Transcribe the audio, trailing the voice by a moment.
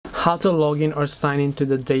How to log in or sign into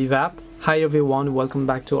the Dave app. Hi everyone, welcome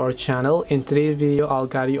back to our channel. In today's video I'll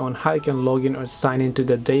guide you on how you can log in or sign into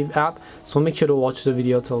the Dave app, so make sure to watch the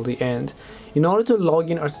video till the end. In order to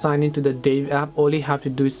log in or sign into the Dave app, all you have to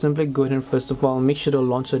do is simply go ahead and first of all make sure to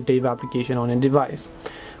launch the Dave application on your device.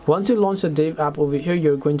 Once you launch the Dave app over here,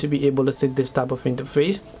 you're going to be able to see this type of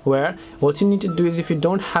interface where what you need to do is, if you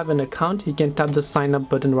don't have an account, you can tap the sign up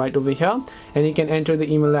button right over here and you can enter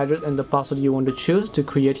the email address and the password you want to choose to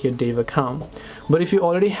create your Dave account. But if you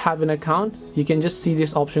already have an account, you can just see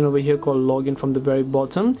this option over here called login from the very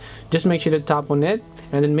bottom. Just make sure to tap on it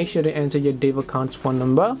and then make sure to enter your Dave account's phone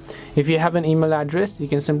number. If you have an email address, you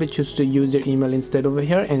can simply choose to use your email instead over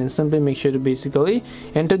here and then simply make sure to basically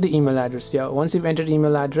enter the email address here. Once you've entered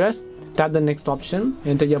email address, tap the next option,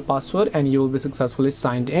 enter your password, and you will be successfully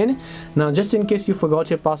signed in. Now just in case you forgot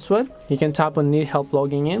your password, you can tap on need help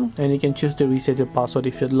logging in and you can choose to reset your password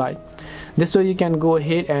if you'd like. This way you can go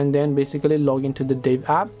ahead and then basically log into the Dave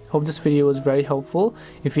app. Hope this video was very helpful.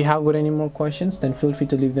 If you have got any more questions, then feel free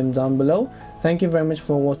to leave them down below. Thank you very much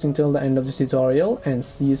for watching till the end of this tutorial and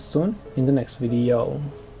see you soon in the next video.